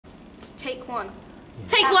Take one. Yeah.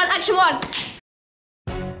 Take one, action one!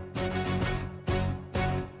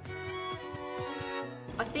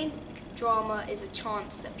 I think drama is a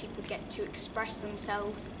chance that people get to express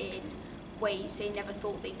themselves in ways they never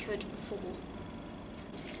thought they could before.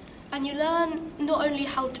 And you learn not only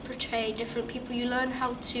how to portray different people, you learn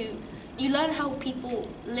how people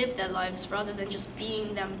live their lives rather than just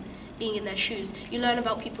being in their shoes. You learn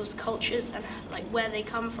about people's cultures and like where they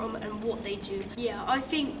come from and what they do. Yeah, I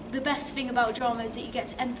think the best thing about drama is that you get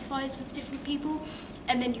to empathise with different people,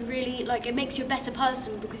 and then you really it makes you a better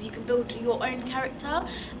person because you can build your own character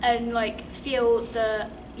and feel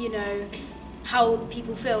how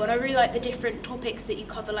people feel. And I really like the different topics that you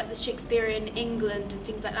cover, like the Shakespearean England and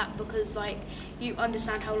things like that, because you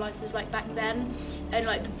understand how life was like back then. And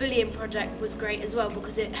the bullying project was great as well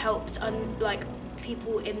because it helped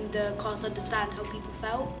people in the class understand how people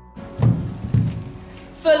felt.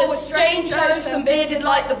 Full of strange oafs and bearded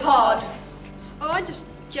like the pod. Oh, I just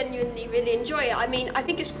genuinely really enjoy it. I mean, I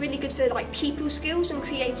think it's really good for people skills and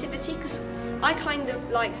creativity, because I kind of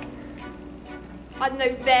I don't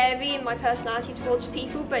know, vary in my personality towards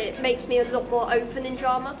people, but it makes me a lot more open in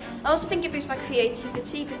drama. I also think it boosts my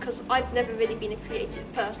creativity because I've never really been a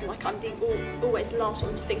creative person. I'm always the last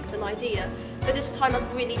one to think of an idea. But this time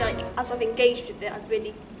I've really, as I've engaged with it, I've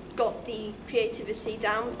really got the creativity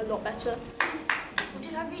down a lot better. What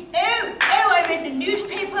did I read? I read the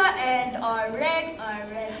newspaper and I read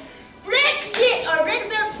Brexit! I read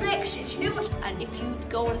about Brexit, you know what? And if you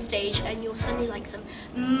go on stage and you're suddenly some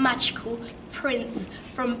magical prince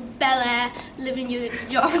from Bel Air living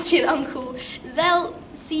with your auntie and uncle, they'll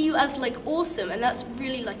see you as awesome, and that's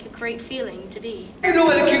really a great feeling to be. You know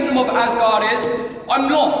where the kingdom of Asgard is? I'm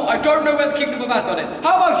lost. I don't know where the kingdom of Asgard is.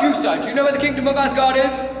 How about you, sir? Do you know where the kingdom of Asgard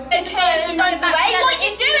is? Okay, so what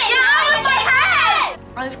you doing? Get out of my head!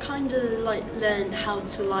 I've kind of learned how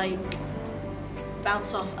to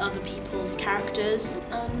bounce off other people's characters.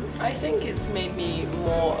 I think it's made me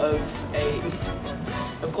more of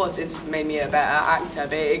course it's made me a better actor,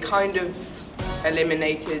 but it kind of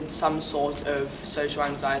eliminated some sort of social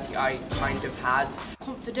anxiety I kind of had.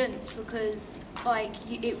 Confidence, because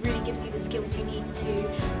it really gives you the skills you need to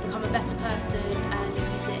become a better person and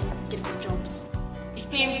use it in different jobs. It's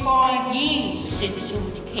been 5 years since all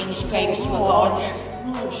the King's games were gone.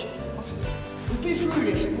 Rog, we've been through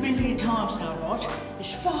this a million times now, Rog.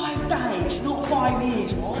 It's 5 days, not 5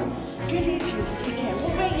 years, right? Get into it, again.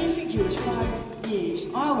 What made you think it was 5 years?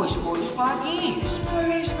 I always thought it was 5 years. No,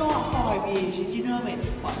 it's not 5 years, you know what I mean?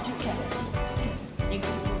 Right, okay. Think of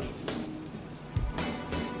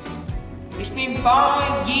it. It's been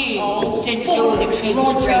 5 years since all the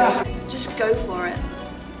King's games. Just go for it.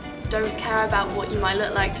 Don't care about what you might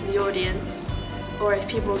look like to the audience, or if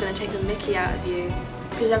people are going to take the mickey out of you,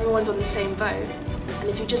 because everyone's on the same boat. And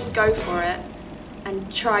if you just go for it and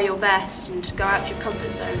try your best and go out of your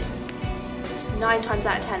comfort zone, 9 times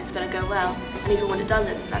out of 10 it's going to go well. And even when it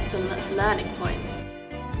doesn't, that's a learning point.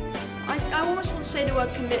 I almost want to say the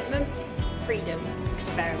word commitment. Freedom.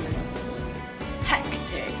 Experiment.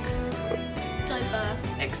 Hectic. Diverse.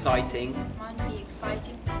 Exciting. Might be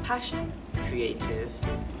exciting. Passion. Creative.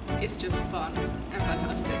 It's just fun and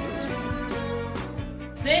fantastic.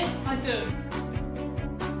 This I do.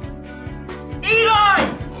 Eli!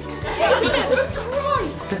 Jesus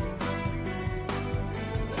Christ!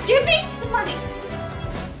 Give me the money!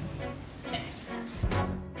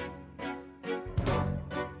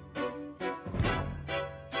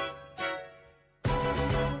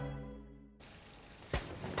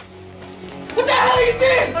 What the hell are you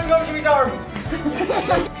doing? I'm going to be dark.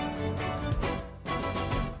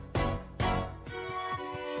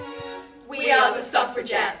 We are the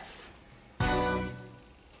suffragettes.